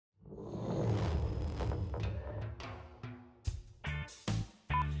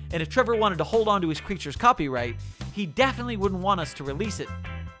And if Trevor wanted to hold on to his creature's copyright, he definitely wouldn't want us to release it.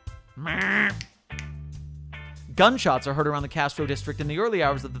 Gunshots are heard around the Castro district in the early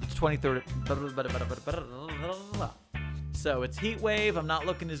hours of the 23rd. So it's heat wave. I'm not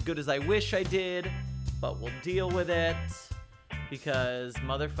looking as good as I wish I did, but we'll deal with it because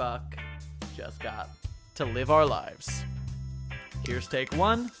motherfuck just got to live our lives. Here's take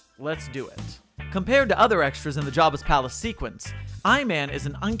one. Let's do it. Compared to other extras in the Jabba's Palace sequence, I-Man is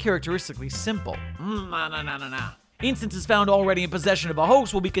an uncharacteristically simple. Instances found already in possession of a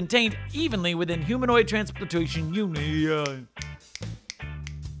host will be contained evenly within humanoid transportation unit.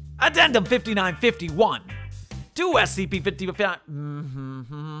 Addendum 5951. To SCP-55.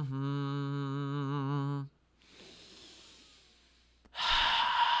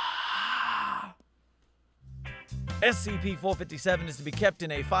 SCP-457 is to be kept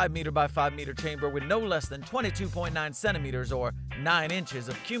in a 5 meter by 5 meter chamber with no less than 22.9 centimeters or 9 inches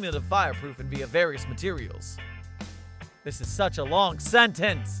of cumulative fireproofing via various materials. This is such a long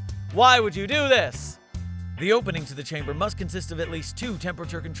sentence. Why would you do this? The opening to the chamber must consist of at least 2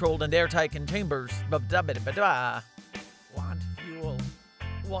 temperature-controlled and airtight chambers. Want fuel.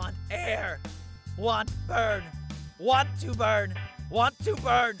 Want air. Want burn. Want to burn. Want to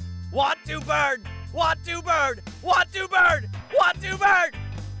burn. Want to burn. Want to burn. Want to burn. Want to burn.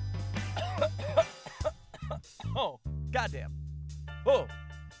 Oh, goddamn. Oh.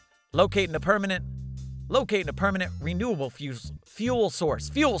 Locating a permanent renewable fuel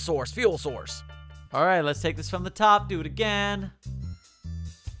source. All right, let's take this from the top. Do it again.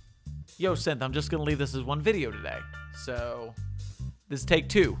 Yo, Synth, I'm just going to leave this as one video today. So, this is take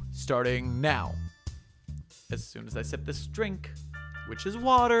 2, starting now. As soon as I sip this drink, which is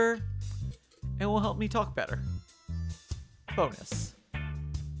water, it will help me talk better. Bonus.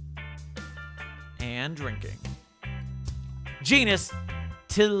 And drinking. Genus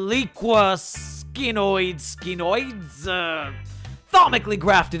Telequaskinoids, thomically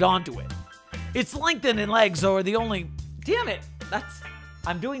grafted onto it. Its lengthen and legs are the only... Damn it!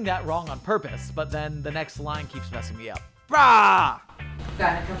 I'm doing that wrong on purpose, but then the next line keeps messing me up. Brah!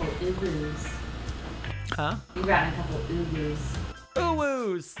 Got a couple uwoos. Huh? You got a couple uwoos.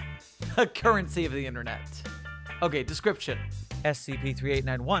 Uwoos! A currency of the internet. Okay, description.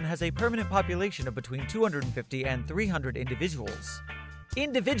 SCP-3891 has a permanent population of between 250 and 300 individuals.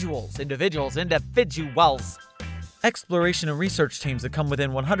 Individuals. Exploration and research teams that come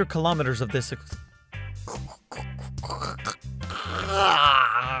within 100 kilometers of this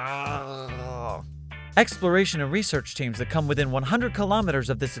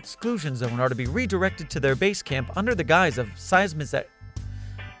exclusion zone are to be redirected to their base camp under the guise of seismic.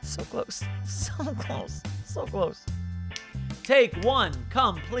 So close. Take 1,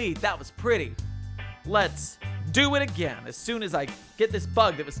 complete. That was pretty. Let's do it again. As soon as I get this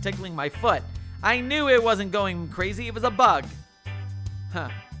bug that was tickling my foot, I knew it wasn't going crazy. It was a bug.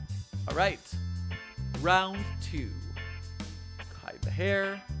 Huh. All right. Round 2. Hide the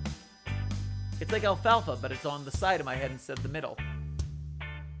hair. It's like alfalfa, but it's on the side of my head instead of the middle.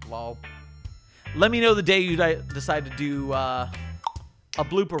 Lol. Let me know the day you decide to do a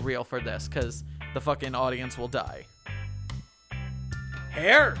blooper reel for this, because the fucking audience will die.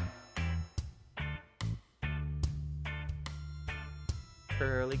 Hair!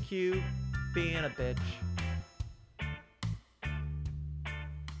 Curly Q, being a bitch.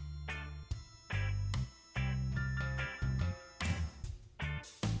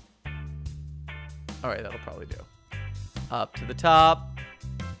 Alright, that'll probably do. Up to the top.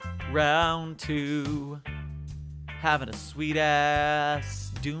 Round 2. Having a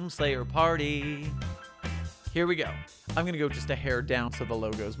sweet-ass Doomslayer party. Here we go. I'm gonna go just a hair down so the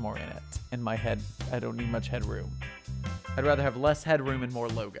logo's more in it. And my head, I don't need much headroom. I'd rather have less headroom and more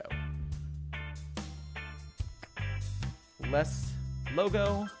logo. Less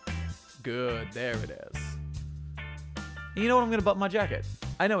logo. Good, there it is. And you know what? I'm gonna button my jacket.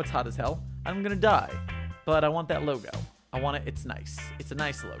 I know it's hot as hell. I'm gonna die. But I want that logo. I want it, it's nice. It's a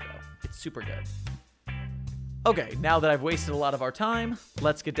nice logo. It's super good. Okay, now that I've wasted a lot of our time,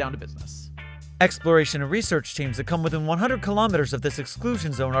 let's get down to business. Exploration and research teams that come within 100 kilometers of this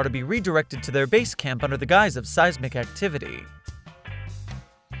exclusion zone are to be redirected to their base camp under the guise of seismic activity.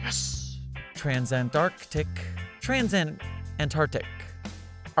 Yes! Transantarctic. Transantarctic.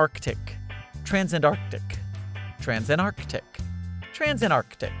 Arctic. Transantarctic. Transantarctic.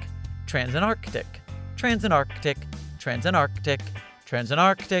 Transantarctic. Transantarctic. Transantarctic. Transantarctic.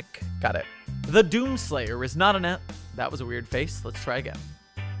 Transantarctic. Got it. The Doomslayer is not an... That was a weird face. Let's try again.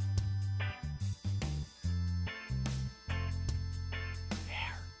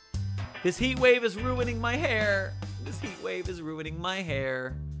 This heat wave is ruining my hair. This heat wave is ruining my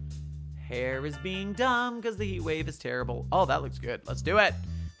hair. Hair is being dumb because the heat wave is terrible. Oh, that looks good. Let's do it.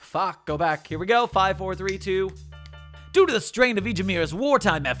 Fuck, go back. Here we go. 5, 4, 3, 2. Due to the strain of Ijamir's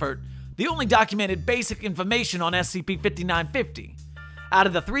wartime effort, the only documented basic information on SCP-5950. Out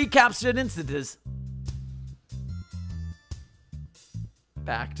of the 3 captured instances,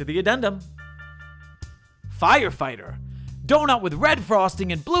 back to the addendum. Firefighter. Donut with red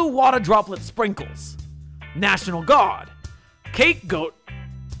frosting and blue water droplet sprinkles. National Guard. Cake goat.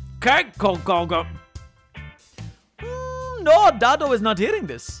 Cake goat. No, Dado is not hearing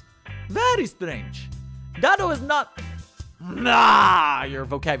this. Very strange. Dado is not... Nah, your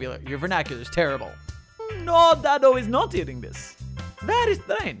vernacular is terrible. No, Dado is not hearing this. Very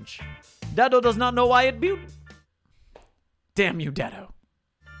strange. Dado does not know why it be... Damn you, Dado.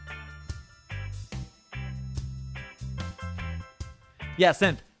 Yeah,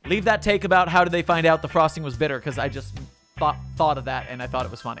 Synth, leave that take about how did they find out the frosting was bitter, because I just thought of that and I thought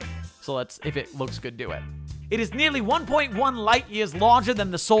it was funny. So let's, if it looks good, do it. It is nearly 1.1 light years larger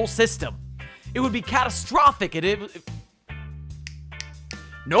than the Sol system. It would be catastrophic.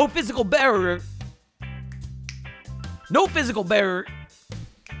 No physical barrier. No physical bear.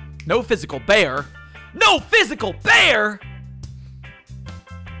 No physical bear. No physical bear.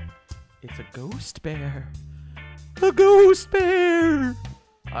 It's a ghost bear. A ghost bear.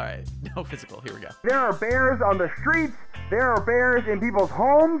 All right, no physical. Here we go. There are bears on the streets. There are bears in people's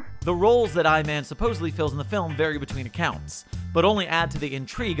homes. The roles that I-Man supposedly fills in the film vary between accounts, but only add to the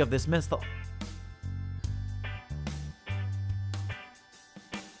intrigue of this mythos.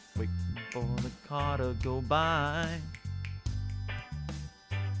 Waiting for the car to go by.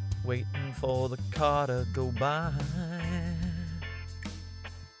 Waiting for the car to go by.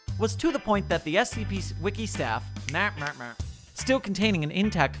 Was to the point that the SCP wiki staff still containing an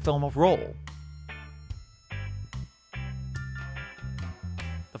intact film of roll.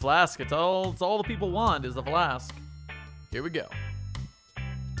 The flask, it's all the people want is the flask. Here we go.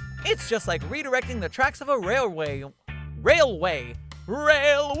 It's just like redirecting the tracks of a railway.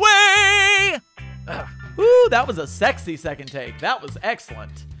 Ugh. Ooh, that was a sexy second take. That was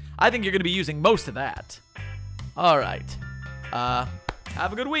excellent. I think you're gonna be using most of that. All right.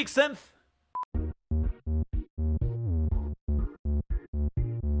 Have a good week, Synth.